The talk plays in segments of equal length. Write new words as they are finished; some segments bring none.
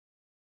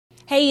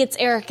Hey, it's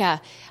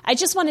Erica. I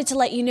just wanted to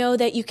let you know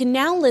that you can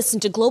now listen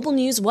to Global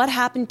News What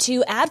Happened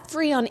To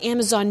ad-free on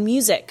Amazon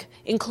Music,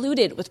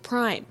 included with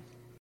Prime.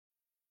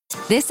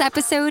 This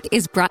episode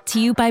is brought to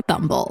you by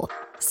Bumble.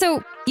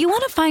 So, you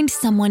want to find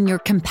someone you're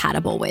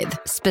compatible with,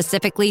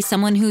 specifically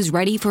someone who's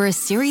ready for a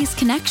serious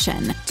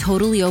connection,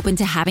 totally open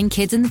to having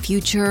kids in the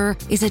future,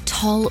 is a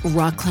tall,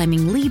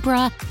 rock-climbing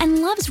Libra,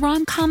 and loves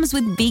rom-coms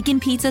with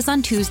vegan pizzas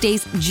on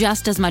Tuesdays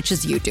just as much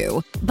as you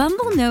do.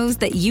 Bumble knows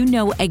that you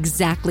know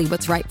exactly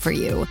what's right for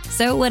you.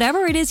 So whatever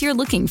it is you're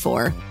looking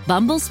for,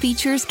 Bumble's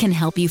features can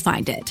help you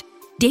find it.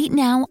 Date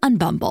now on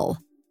Bumble.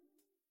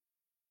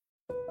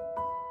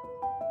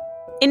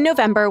 In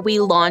November, we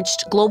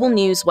launched Global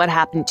News What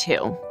Happened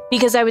To,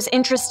 because I was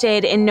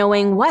interested in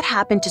knowing what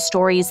happened to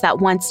stories that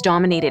once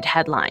dominated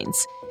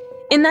headlines.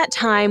 In that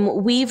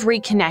time, we've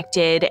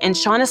reconnected and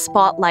shone a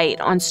spotlight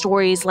on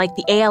stories like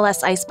the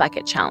ALS Ice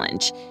Bucket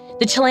Challenge,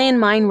 the Chilean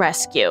mine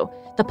rescue,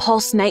 the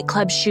Pulse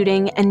nightclub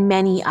shooting, and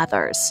many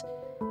others.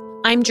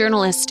 I'm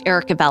journalist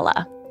Erica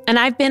Vela, and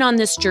I've been on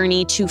this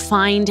journey to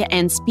find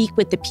and speak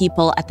with the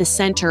people at the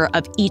center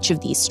of each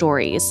of these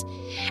stories.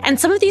 And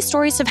some of these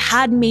stories have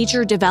had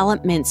major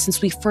developments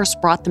since we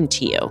first brought them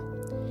to you.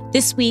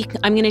 This week,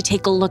 I'm going to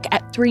take a look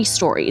at 3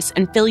 stories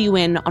and fill you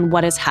in on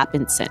what has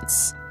happened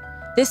since.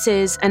 This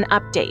is an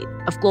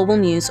update of Global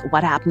News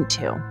What Happened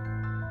To.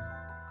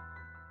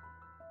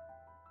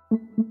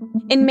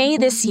 In May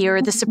this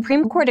year, the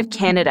Supreme Court of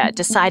Canada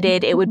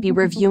decided it would be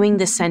reviewing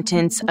the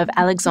sentence of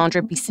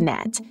Alexandre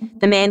Bissonnette,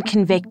 the man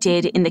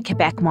convicted in the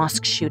Quebec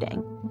mosque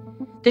shooting.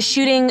 The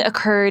shooting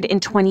occurred in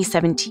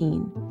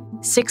 2017.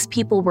 6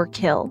 people were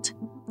killed,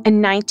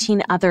 and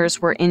 19 others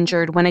were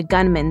injured when a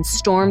gunman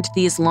stormed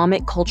the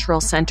Islamic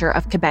Cultural Center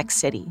of Quebec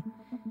City.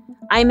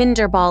 Ayman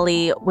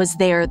Derbali was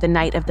there the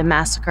night of the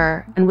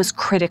massacre and was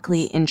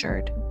critically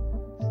injured.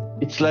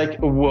 It's like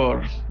a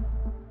war.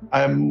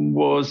 I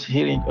was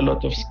hearing a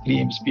lot of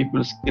screams,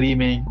 people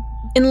screaming.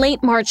 In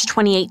late March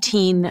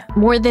 2018,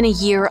 more than a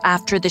year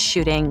after the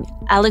shooting,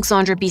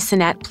 Alexandre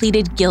Bissonnette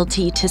pleaded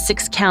guilty to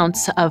 6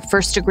 counts of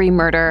first-degree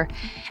murder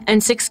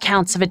and 6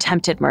 counts of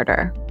attempted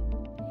murder.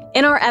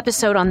 In our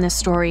episode on this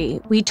story,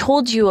 we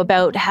told you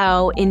about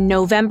how in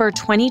November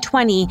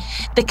 2020,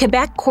 the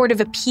Quebec Court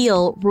of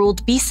Appeal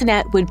ruled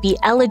Bissonnette would be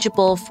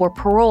eligible for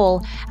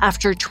parole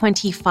after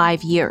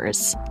 25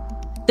 years.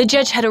 The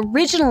judge had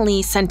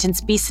originally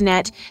sentenced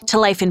Bissonnette to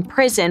life in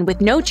prison with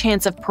no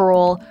chance of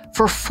parole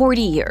for 40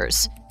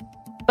 years.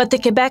 But the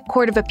Quebec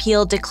Court of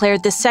Appeal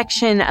declared the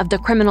section of the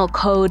Criminal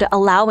Code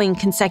allowing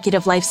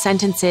consecutive life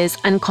sentences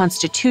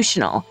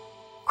unconstitutional.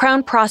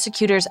 Crown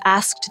prosecutors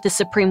asked the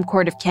Supreme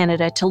Court of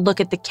Canada to look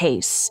at the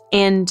case,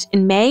 and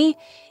in May,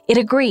 it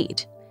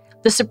agreed.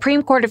 The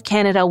Supreme Court of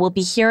Canada will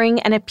be hearing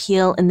an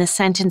appeal in the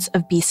sentence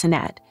of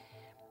Bissonnette.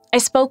 I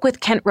spoke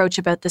with Kent Roach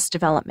about this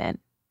development.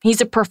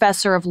 He's a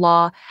professor of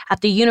law at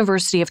the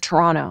University of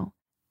Toronto.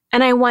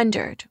 And I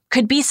wondered,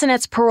 could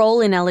Bissonnette's parole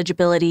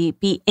ineligibility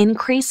be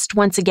increased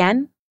once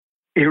again?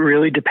 It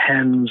really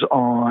depends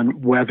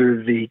on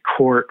whether the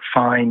court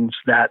finds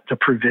that the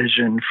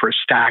provision for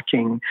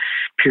stacking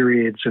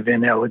periods of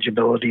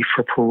ineligibility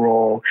for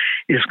parole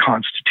is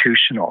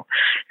constitutional.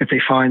 If they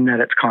find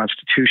that it's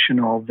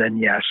constitutional, then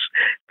yes,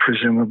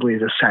 presumably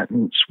the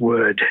sentence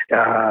would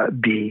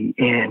be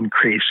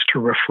increased to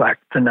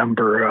reflect the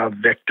number of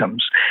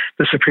victims.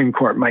 The Supreme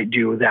Court might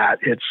do that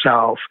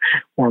itself,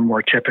 or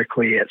more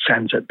typically, it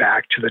sends it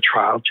back to the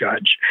trial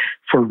judge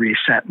for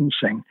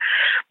resentencing.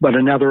 But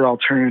another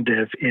alternative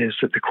is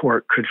that the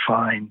court could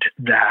find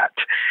that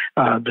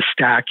the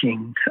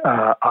stacking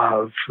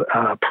of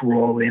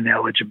parole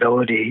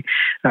ineligibility,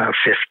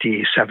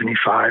 50,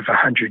 75,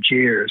 100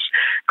 years,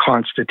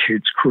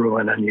 constitutes cruel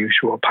and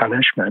unusual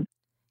punishment.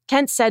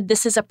 Kent said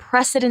this is a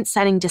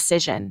precedent-setting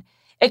decision.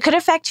 It could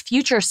affect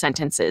future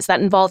sentences that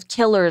involve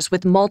killers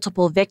with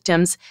multiple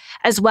victims,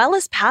 as well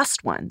as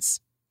past ones.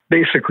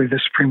 Basically, the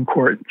Supreme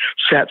Court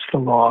sets the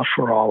law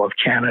for all of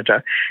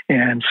Canada,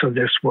 and so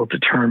this will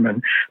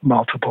determine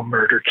multiple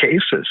murder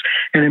cases.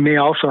 And it may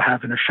also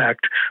have an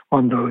effect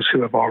on those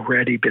who have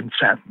already been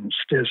sentenced.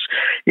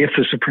 If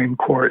the Supreme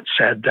Court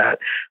said that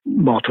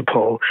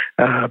multiple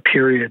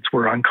periods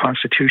were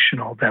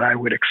unconstitutional, then I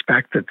would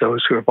expect that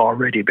those who have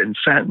already been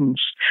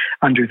sentenced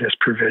under this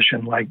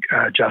provision, like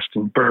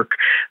Justin Burke,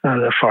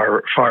 the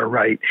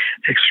far-right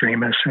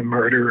extremist and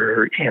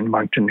murderer in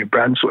Moncton, New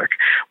Brunswick,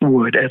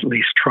 would at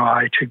least try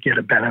to get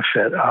a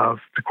benefit of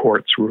the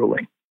court's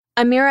ruling.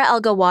 Amira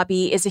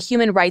El-Gawabi is a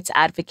human rights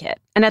advocate,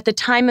 and at the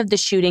time of the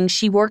shooting,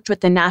 she worked with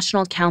the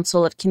National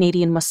Council of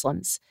Canadian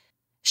Muslims.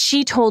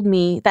 She told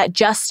me that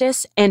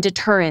justice and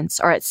deterrence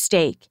are at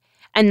stake,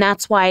 and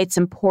that's why it's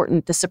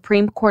important the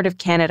Supreme Court of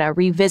Canada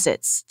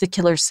revisits the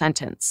killer's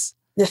sentence.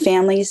 The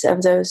families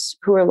of those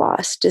who were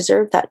lost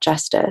deserve that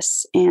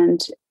justice,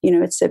 and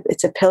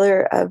it's a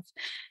pillar of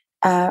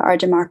our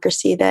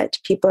democracy that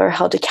people are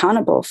held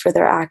accountable for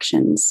their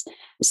actions.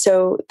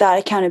 So that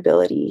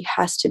accountability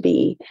has to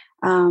be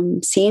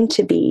seen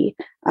to be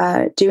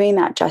doing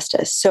that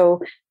justice.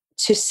 So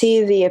to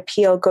see the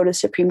appeal go to the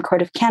Supreme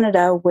Court of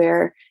Canada,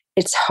 where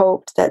it's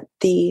hoped that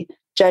the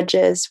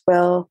judges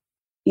will,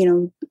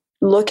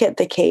 look at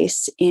the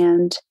case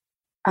and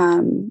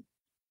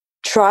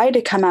try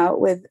to come out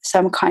with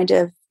some kind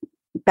of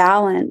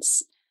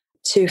balance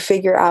to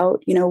figure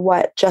out,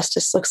 what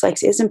justice looks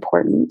like is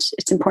important.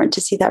 It's important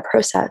to see that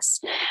process.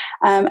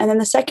 And then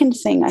the second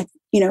thing,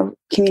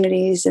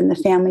 communities and the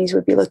families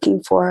would be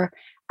looking for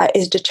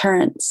is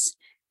deterrence.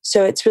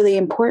 So it's really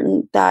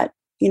important that,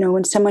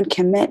 when someone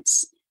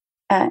commits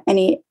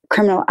any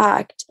criminal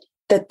act,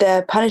 that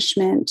the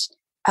punishment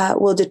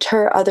will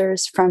deter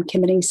others from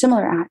committing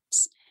similar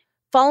acts.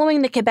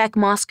 Following the Quebec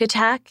mosque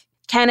attack,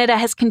 Canada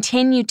has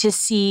continued to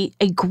see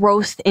a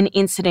growth in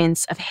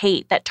incidents of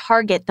hate that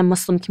target the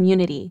Muslim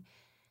community.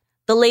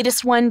 The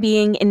latest one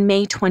being in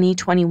May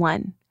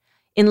 2021,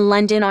 in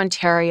London,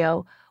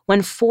 Ontario,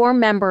 when 4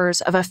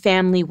 members of a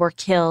family were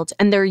killed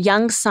and their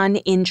young son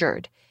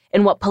injured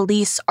in what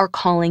police are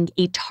calling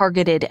a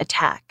targeted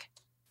attack.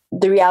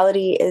 The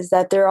reality is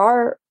that there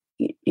are,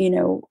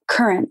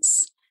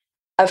 currents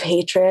of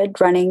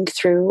hatred running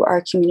through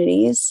our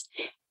communities,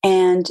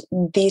 and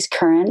these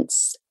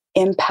currents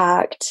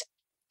impact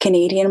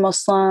Canadian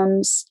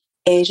Muslims,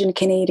 Asian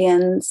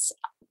Canadians,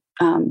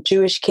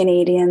 Jewish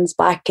Canadians,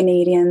 Black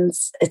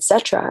Canadians,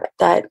 etc.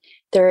 That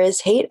there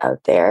is hate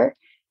out there.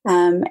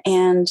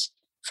 And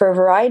for a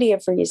variety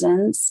of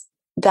reasons,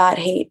 that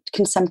hate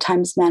can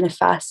sometimes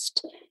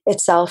manifest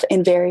itself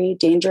in very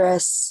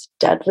dangerous,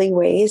 deadly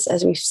ways,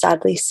 as we've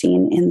sadly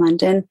seen in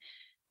London,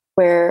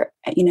 where,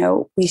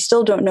 we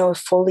still don't know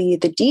fully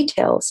the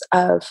details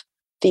of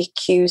the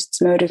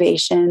accused's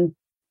motivation.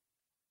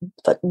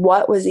 But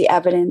what was the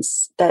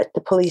evidence that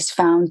the police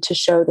found to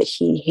show that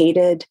he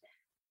hated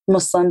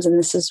Muslims, and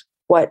this is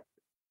what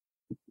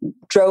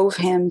drove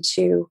him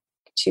to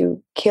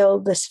kill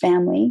this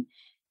family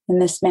in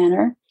this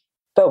manner?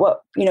 But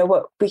what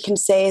we can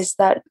say is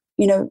that,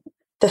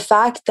 the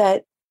fact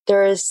that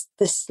there is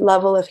this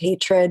level of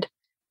hatred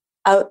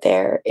out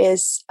there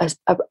is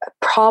a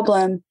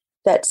problem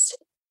that's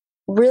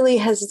really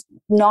has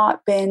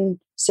not been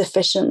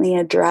sufficiently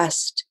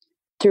addressed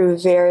through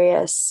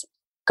various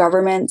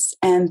governments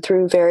and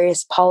through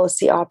various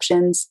policy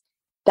options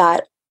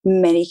that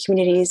many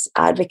communities,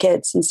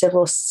 advocates, and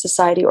civil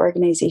society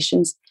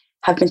organizations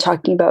have been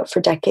talking about for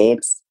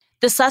decades.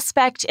 The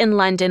suspect in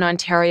London,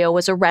 Ontario,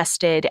 was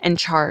arrested and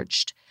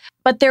charged.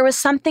 But there was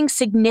something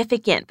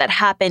significant that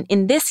happened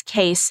in this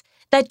case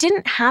that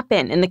didn't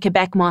happen in the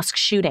Quebec mosque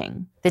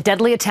shooting. The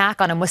deadly attack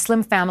on a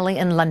Muslim family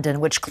in London,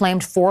 which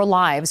claimed 4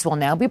 lives, will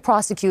now be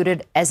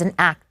prosecuted as an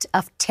act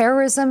of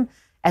terrorism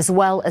as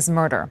well as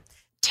murder.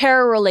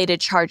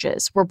 Terror-related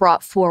charges were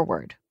brought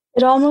forward.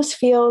 It almost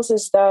feels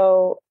as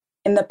though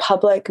in the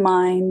public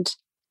mind,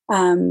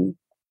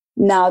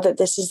 now that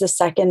this is the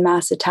second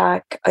mass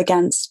attack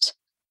against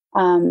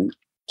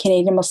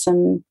Canadian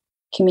Muslim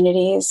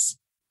communities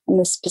and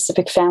this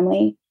specific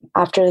family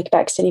after the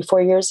Quebec City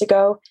 4 years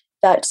ago,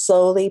 that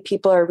slowly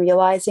people are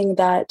realizing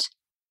that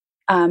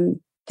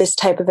this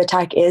type of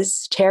attack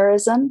is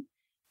terrorism.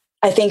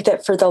 I think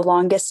that for the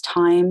longest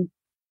time,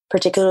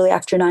 particularly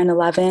after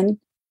 9/11,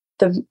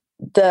 the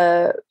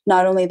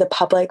not only the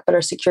public, but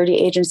our security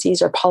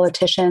agencies, our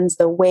politicians,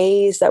 the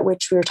ways that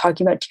which we were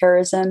talking about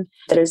terrorism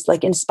that is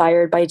like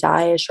inspired by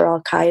Daesh or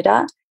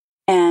Al-Qaeda,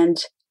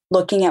 and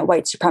looking at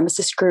white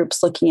supremacist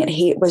groups, looking at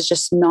hate was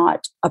just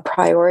not a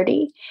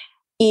priority,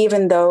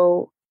 even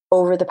though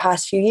over the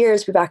past few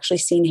years, we've actually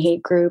seen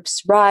hate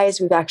groups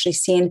rise. We've actually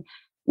seen,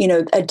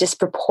 a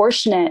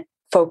disproportionate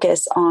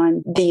focus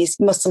on these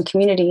Muslim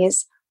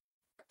communities.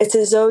 It's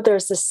as though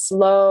there's this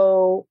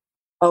slow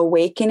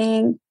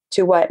awakening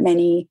to what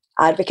many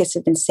advocates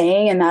have been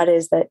saying, and that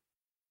is that,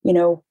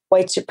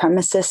 white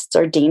supremacists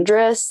are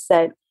dangerous,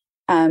 that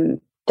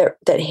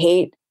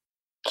hate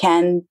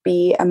can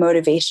be a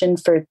motivation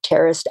for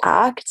terrorist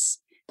acts,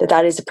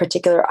 that is a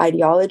particular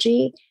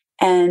ideology.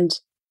 And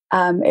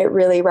it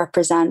really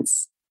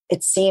represents,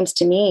 it seems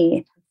to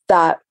me,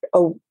 that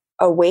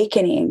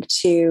awakening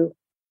to,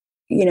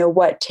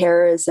 what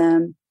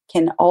terrorism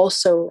can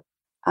also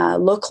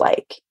look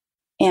like.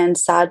 And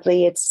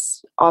sadly,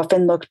 it's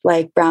often looked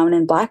like brown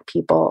and Black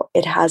people.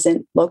 It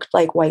hasn't looked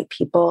like white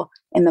people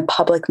in the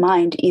public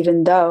mind,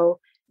 even though,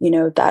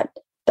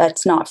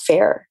 that's not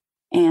fair.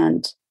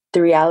 And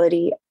the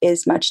reality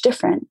is much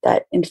different,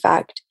 that in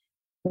fact,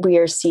 we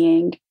are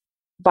seeing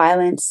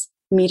violence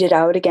meted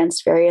out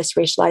against various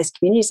racialized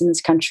communities in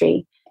this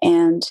country.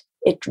 And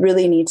it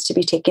really needs to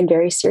be taken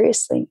very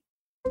seriously.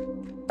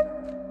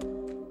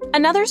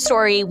 Another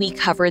story we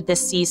covered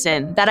this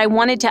season that I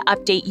wanted to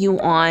update you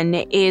on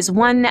is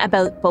one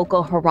about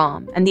Boko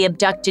Haram and the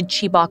abducted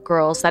Chibok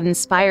girls that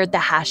inspired the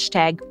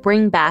hashtag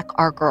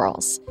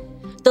 #BringBackOurGirls.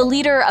 The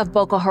leader of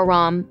Boko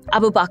Haram,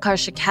 Abubakar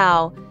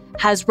Shekau,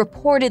 has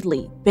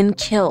reportedly been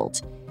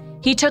killed.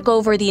 He took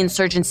over the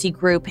insurgency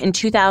group in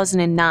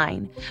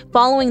 2009,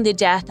 following the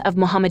death of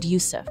Muhammad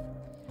Yusuf.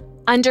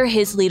 Under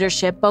his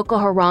leadership, Boko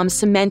Haram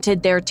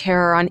cemented their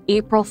terror on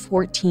April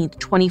 14,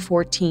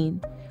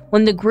 2014,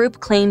 when the group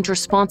claimed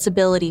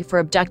responsibility for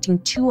abducting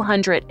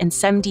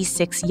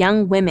 276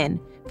 young women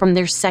from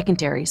their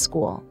secondary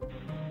school.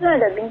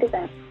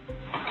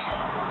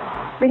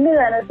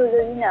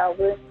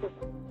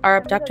 Our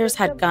abductors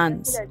had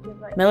guns,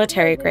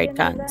 military-grade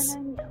guns.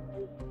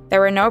 There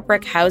were no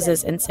brick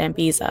houses in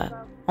Sambisa,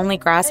 only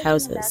grass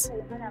houses.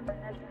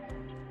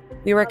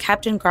 We were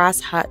kept in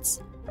grass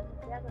huts.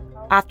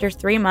 After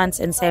 3 months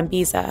in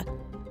Sambisa,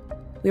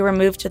 we were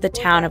moved to the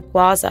town of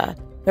Gwaza,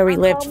 where we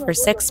lived for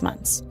 6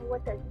 months.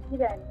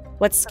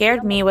 What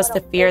scared me was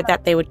the fear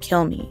that they would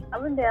kill me.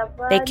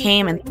 They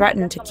came and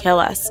threatened to kill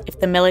us if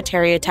the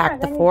military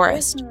attacked the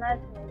forest.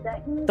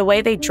 The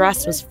way they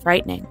dressed was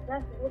frightening.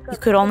 You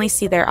could only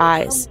see their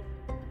eyes.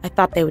 I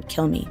thought they would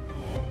kill me.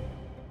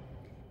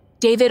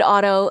 David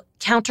Otto,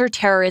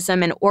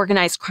 counterterrorism and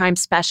organized crime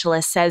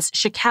specialist, says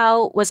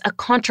Shekau was a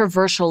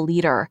controversial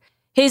leader.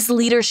 His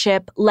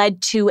leadership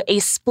led to a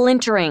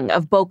splintering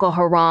of Boko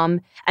Haram,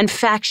 and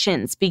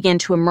factions began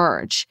to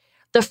emerge.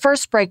 The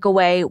first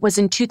breakaway was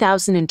in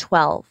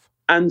 2012.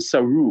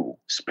 Ansaru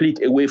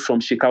split away from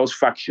Shekau's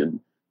faction,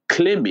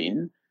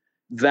 claiming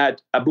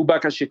that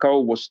Abubakar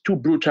Shekau was too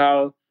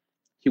brutal.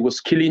 He was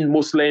killing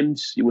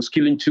Muslims, he was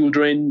killing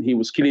children, he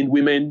was killing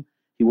women,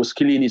 he was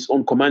killing his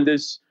own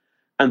commanders,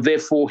 and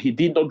therefore he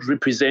did not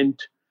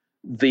represent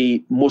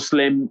the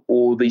Muslim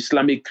or the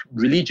Islamic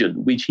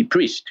religion which he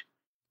preached.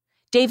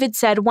 David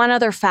said one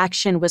other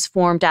faction was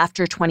formed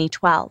after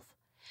 2012.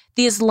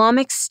 The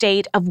Islamic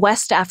State of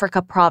West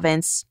Africa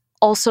Province,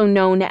 also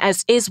known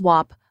as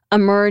ISWAP,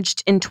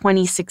 emerged in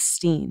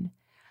 2016.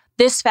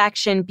 This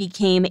faction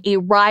became a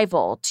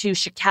rival to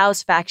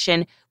Shekau's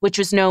faction, which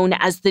was known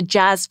as the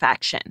Jazz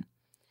faction.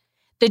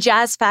 The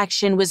Jazz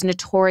faction was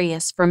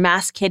notorious for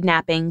mass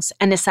kidnappings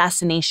and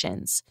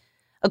assassinations.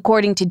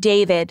 According to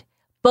David,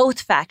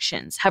 both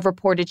factions have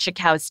reported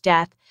Shekau's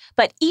death,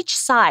 but each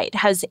side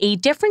has a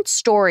different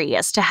story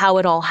as to how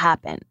it all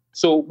happened.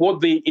 So what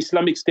the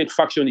Islamic State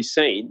faction is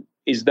saying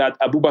is that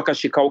Abubakar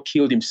Shekau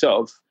killed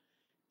himself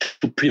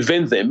to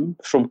prevent them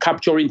from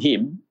capturing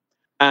him,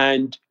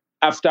 and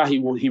after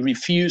he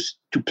refused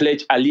to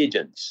pledge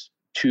allegiance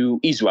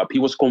to ISWAP. He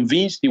was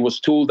convinced, he was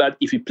told that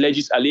if he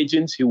pledges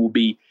allegiance, he will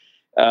be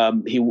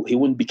he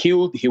wouldn't be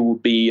killed. He will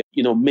be,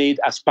 made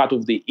as part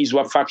of the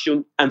ISWAP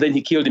faction, and then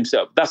he killed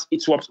himself. That's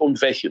ISWAP's own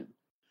version.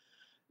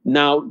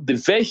 Now, the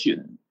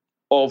version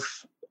of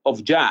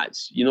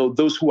Jazz,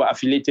 those who are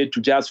affiliated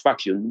to Jazz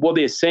faction, what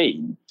they're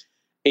saying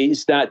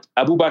is that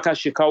Abubakar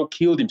Shekau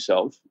killed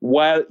himself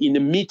while in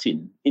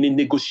a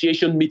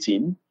negotiation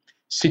meeting,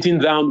 sitting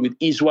down with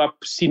ISWAP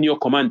senior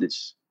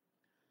commanders.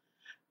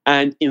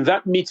 And in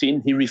that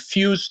meeting, he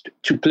refused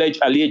to pledge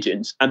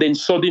allegiance and then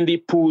suddenly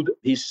pulled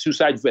his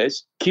suicide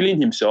vest,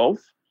 killing himself,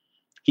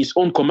 his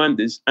own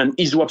commanders, and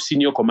ISWAP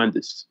senior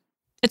commanders.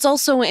 It's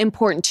also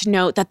important to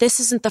note that this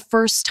isn't the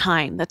first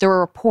time that there were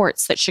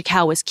reports that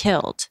Shekau was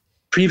killed.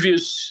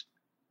 Previous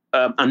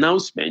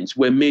announcements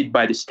were made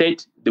by the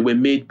state, they were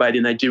made by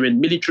the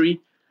Nigerian military,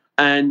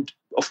 and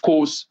of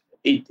course,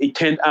 it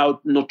turned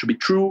out not to be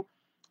true.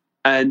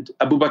 And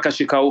Abubakar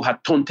Shekau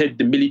had taunted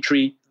the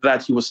military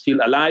that he was still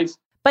alive.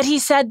 But he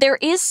said there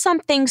is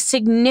something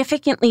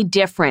significantly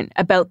different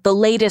about the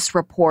latest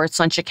reports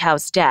on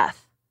Shekau's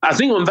death. I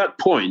think on that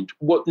point,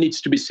 what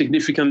needs to be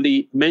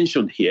significantly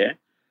mentioned here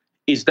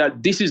is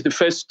that this is the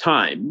first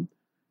time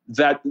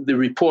that the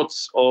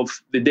reports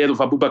of the death of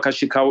Abubakar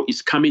Shekau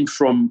is coming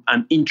from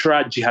an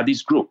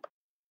intra-jihadist group.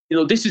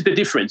 This is the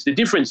difference. The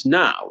difference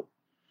now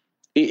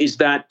is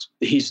that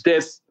his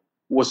death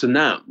was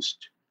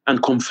announced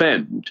and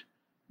confirmed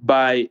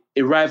by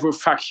a rival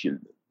faction.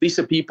 These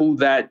are people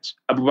that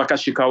Abubakar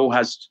Shekau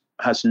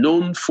has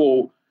known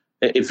for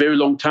a very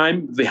long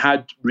time. They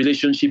had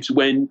relationships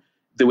when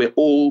they were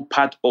all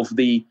part of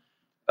the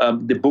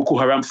Boko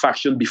Haram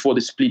faction before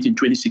the split in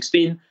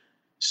 2016.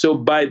 So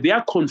by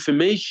their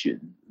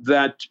confirmation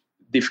that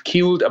they've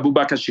killed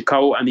Abubakar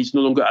Shekau and he's no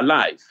longer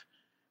alive,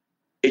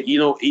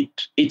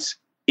 it's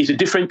a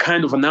different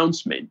kind of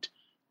announcement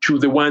to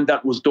the one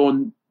that was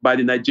done by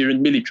the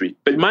Nigerian military.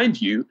 But mind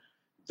you,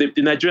 the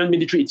Nigerian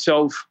military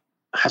itself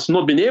has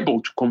not been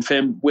able to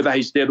confirm whether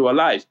he's dead or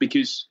alive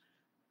because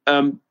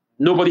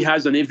nobody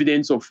has an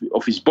evidence of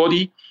his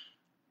body,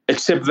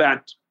 except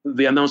that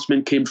the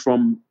announcement came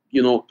from,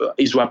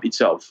 ISWAP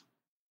itself.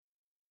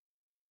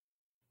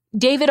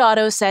 David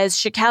Otto says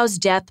Shekau's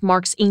death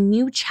marks a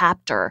new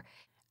chapter,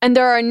 and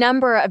there are a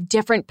number of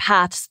different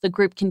paths the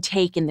group can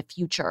take in the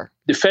future.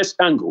 The first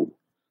angle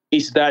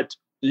is that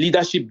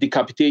leadership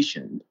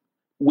decapitation,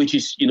 which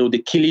is,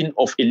 the killing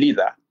of a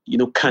leader,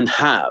 can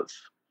have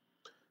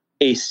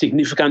a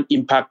significant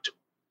impact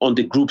on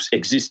the group's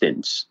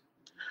existence.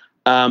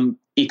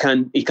 It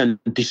can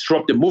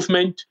disrupt the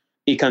movement.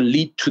 It can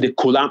lead to the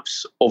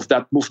collapse of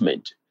that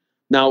movement.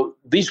 Now,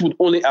 this would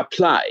only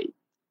apply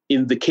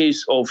in the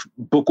case of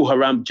Boko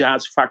Haram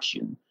Jazz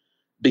faction,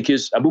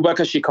 because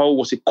Abubakar Shekau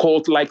was a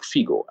cult-like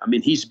figure. I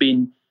mean, he's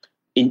been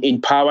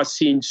in power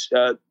since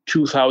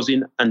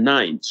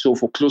 2009, so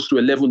for close to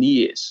 11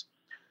 years.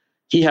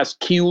 He has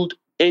killed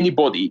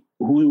anybody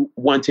who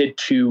wanted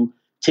to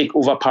take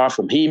over power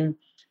from him.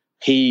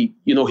 He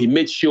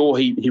made sure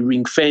he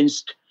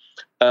ring-fenced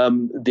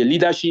the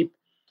leadership.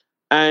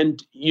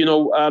 and,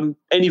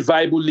 any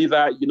viable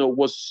leader,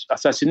 was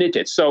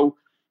assassinated. So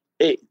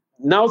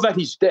now that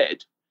he's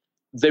dead,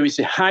 there is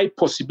a high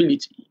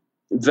possibility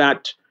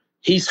that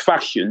his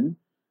faction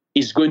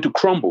is going to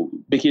crumble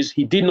because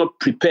he did not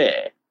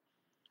prepare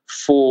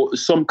for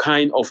some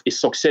kind of a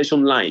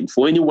succession line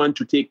for anyone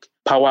to take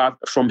power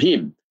from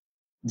him.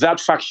 That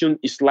faction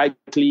is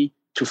likely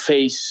to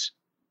face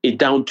a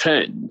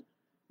downturn.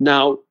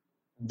 Now,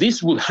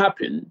 this will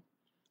happen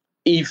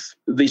if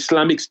the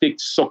Islamic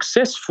State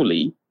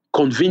successfully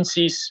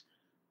convinces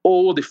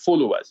all the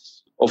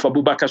followers of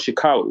Abu Bakr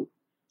Shekau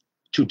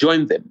to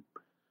join them.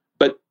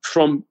 But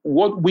from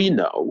what we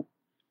know,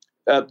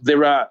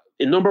 there are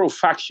a number of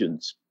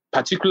factions,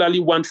 particularly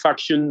one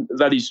faction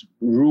that is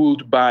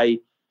ruled by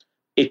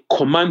a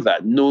commander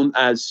known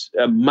as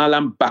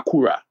Malam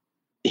Bakura.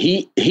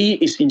 He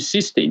is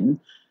insisting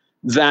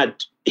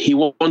that he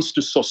wants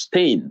to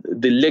sustain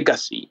the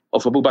legacy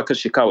of Abu Bakr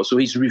Shekau. So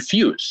he's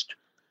refused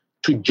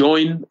to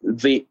join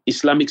the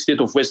Islamic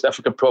State of West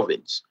Africa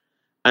province.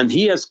 And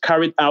he has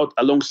carried out,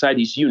 alongside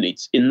his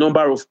units, a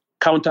number of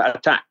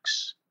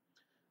counterattacks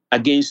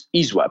against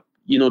ISWAP,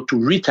 to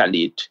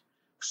retaliate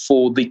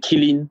for the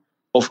killing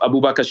of Abu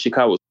Bakr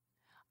Shekau.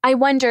 I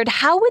wondered,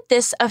 how would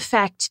this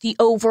affect the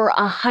over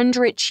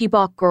 100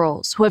 Chibok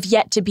girls who have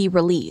yet to be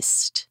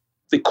released?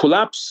 The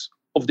collapse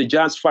of the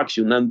Jazz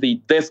faction and the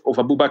death of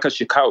Abu Bakr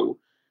Shekau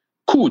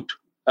could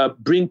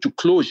bring to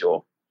closure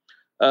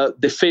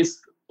the fate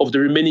of the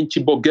remaining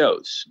Chibok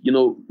girls.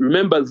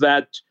 Remember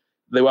that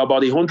there were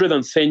about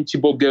 110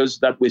 Chibok girls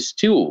that were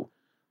still,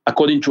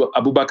 according to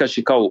Abu Bakr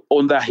Shekau,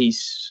 under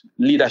his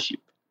leadership.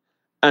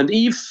 And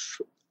if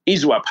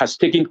ISWAP has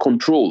taken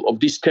control of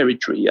this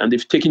territory and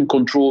they've taken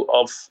control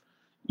of,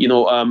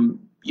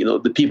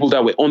 the people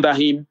that were under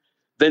him,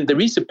 then there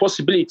is a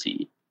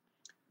possibility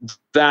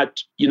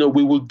that,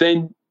 we will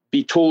then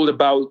be told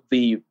about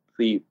the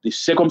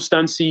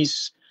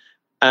circumstances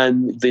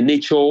and the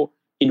nature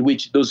in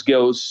which those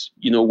girls,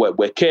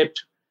 were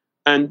kept.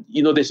 And,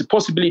 there's a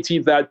possibility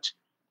that,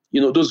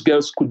 those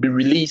girls could be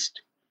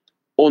released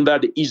under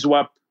the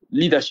ISWAP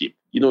leadership,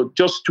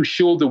 just to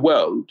show the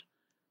world,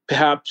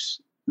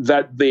 perhaps,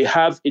 that they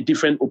have a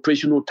different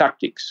operational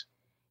tactics.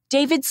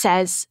 David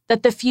says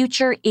that the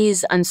future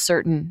is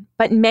uncertain,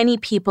 but many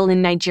people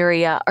in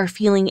Nigeria are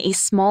feeling a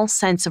small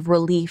sense of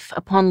relief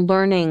upon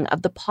learning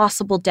of the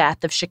possible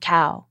death of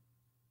Shekau.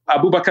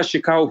 Abu Bakr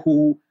Shekau,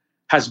 who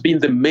has been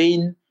the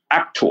main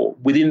actor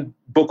within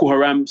Boko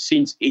Haram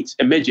since its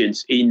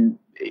emergence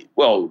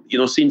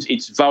since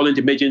its violent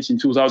emergence in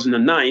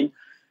 2009,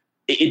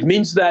 it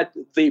means that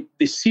the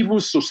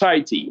civil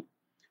society,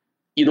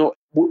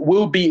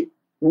 will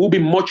be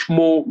much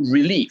more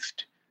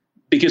relieved,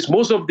 because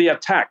most of the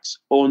attacks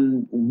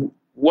on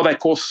what I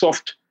call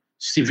soft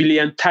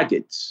civilian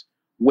targets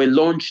were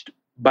launched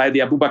by the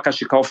Abu Bakr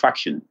Shekau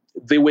faction.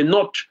 They were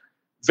not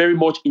very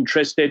much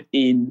interested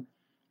in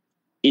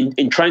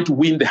trying to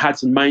win the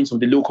hearts and minds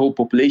of the local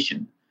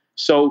population.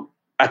 So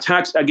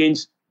attacks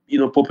against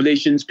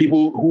populations,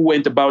 people who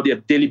went about their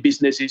daily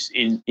businesses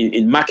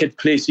in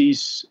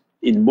marketplaces,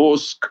 in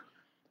mosque,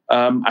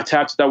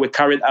 attacks that were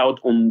carried out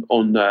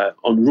on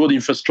road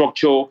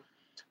infrastructure.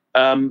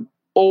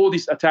 All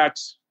these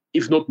attacks,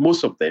 if not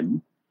most of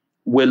them,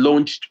 were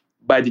launched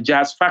by the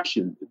Jazz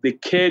faction. They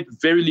cared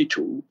very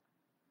little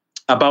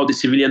about the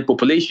civilian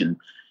population.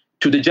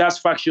 To the Jazz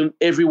faction,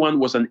 everyone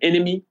was an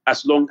enemy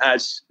as long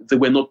as they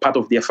were not part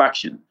of their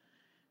faction.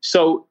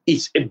 So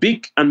it's a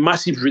big and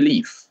massive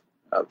relief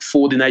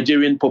for the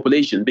Nigerian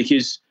population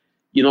because,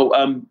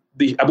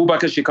 the Abu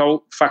Bakr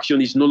Shekau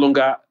faction is no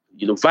longer,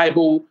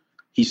 viable.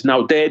 He's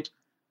now dead.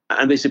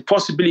 And there's a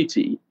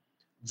possibility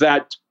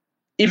that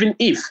even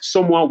if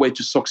someone were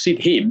to succeed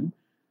him,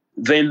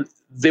 then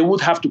they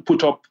would have to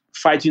put up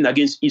fighting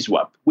against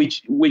ISWAP,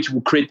 which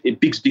will create a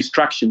big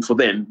distraction for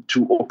them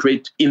to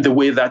operate in the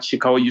way that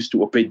Shekau used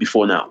to operate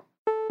before now.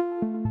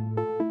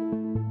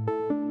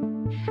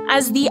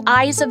 As the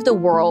eyes of the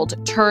world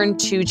turn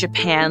to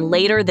Japan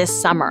later this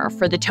summer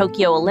for the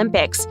Tokyo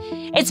Olympics,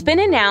 it's been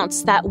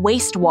announced that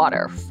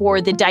wastewater for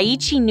the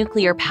Daiichi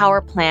nuclear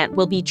power plant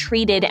will be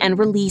treated and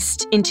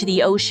released into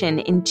the ocean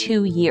in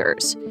 2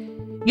 years.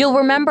 You'll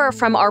remember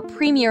from our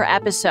premiere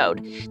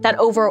episode that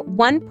over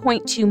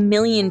 1.2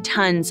 million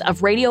tons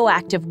of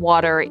radioactive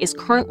water is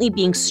currently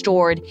being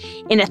stored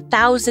in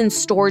 1,000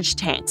 storage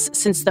tanks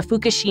since the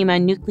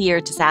Fukushima nuclear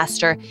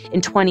disaster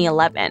in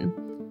 2011.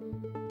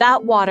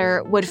 That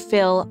water would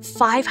fill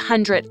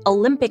 500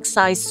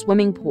 Olympic-sized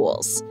swimming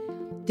pools.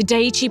 The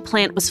Daiichi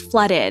plant was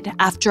flooded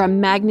after a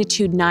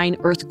magnitude 9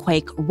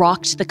 earthquake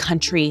rocked the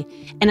country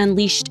and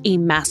unleashed a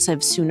massive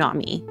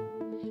tsunami.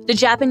 The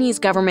Japanese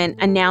government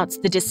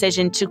announced the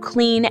decision to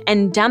clean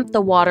and dump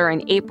the water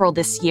in April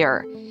this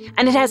year,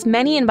 and it has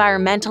many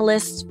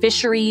environmentalists,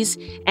 fisheries,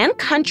 and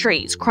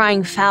countries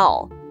crying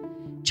foul.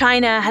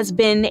 China has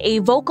been a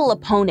vocal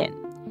opponent.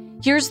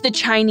 Here's the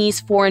Chinese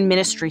Foreign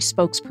Ministry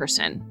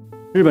spokesperson.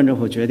 日本政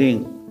府决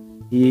定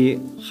以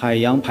海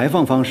洋排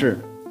放方式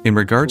In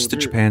regards to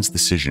Japan's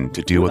decision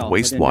to deal with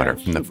wastewater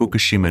from the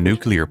Fukushima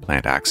nuclear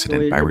plant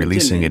accident by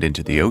releasing it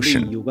into the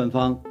ocean,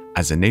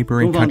 as a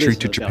neighboring country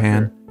to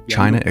Japan,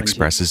 China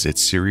expresses its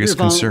serious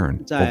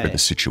concern over the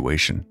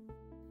situation.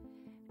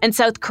 And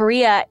South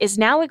Korea is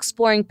now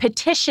exploring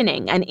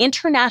petitioning an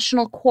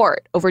international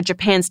court over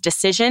Japan's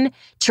decision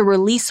to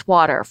release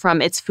water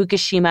from its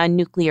Fukushima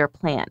nuclear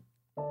plant.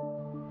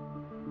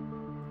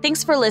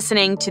 Thanks for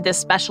listening to this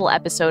special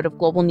episode of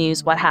Global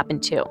News What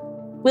Happened To.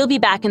 We'll be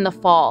back in the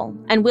fall,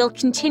 and we'll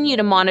continue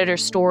to monitor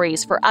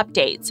stories for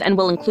updates, and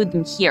we'll include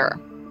them here.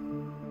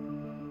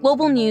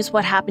 Global News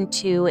What Happened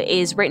To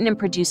is written and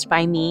produced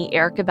by me,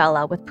 Erica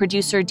Vela, with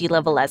producer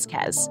Dila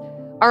Velezquez.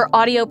 Our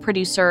audio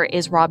producer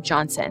is Rob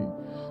Johnson.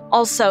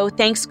 Also,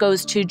 thanks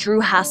goes to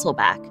Drew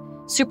Hasselbeck,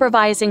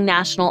 supervising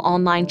national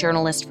online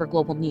journalist for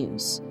Global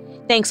News.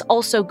 Thanks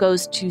also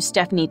goes to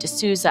Stephanie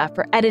D'Souza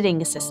for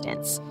editing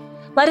assistance.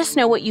 Let us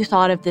know what you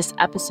thought of this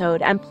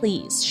episode, and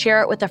please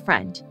share it with a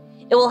friend.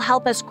 It will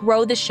help us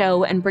grow the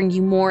show and bring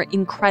you more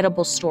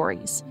incredible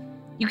stories.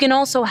 You can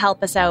also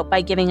help us out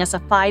by giving us a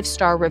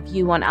 5-star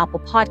review on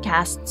Apple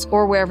Podcasts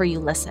or wherever you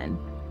listen.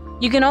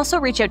 You can also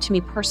reach out to me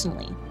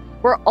personally.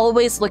 We're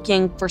always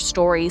looking for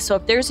stories, so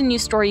if there's a new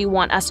story you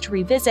want us to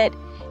revisit,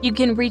 you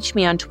can reach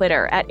me on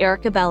Twitter at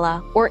Erica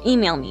Vela or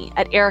email me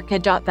at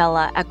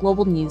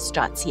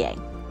erica.vela@globalnews.ca.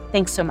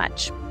 Thanks so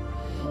much.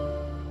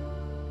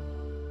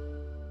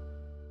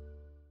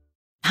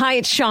 Hi,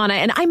 it's Shauna,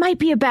 and I might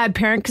be a bad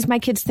parent because my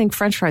kids think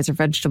French fries are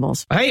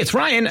vegetables. Hey, it's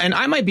Ryan, and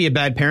I might be a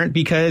bad parent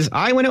because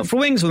I went out for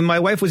wings when my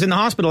wife was in the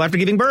hospital after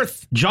giving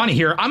birth. Johnny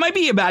here. I might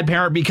be a bad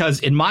parent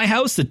because in my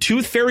house, the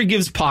tooth fairy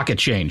gives pocket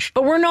change.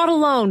 But we're not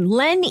alone.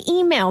 Len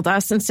emailed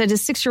us and said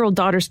his 6-year-old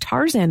daughter's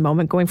Tarzan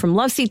moment going from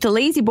love seat to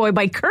lazy boy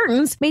by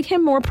curtains made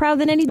him more proud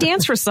than any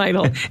dance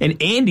recital.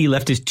 And Andy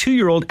left his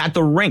 2-year-old at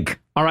the rink.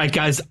 All right,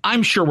 guys,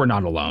 I'm sure we're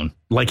not alone.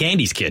 Like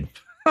Andy's kid.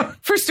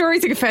 For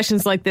stories and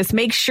confessions like this,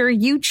 make sure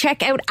you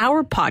check out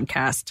our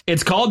podcast.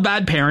 It's called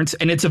Bad Parents,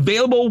 and it's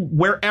available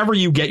wherever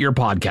you get your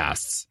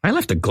podcasts. I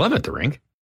left a glove at the rink.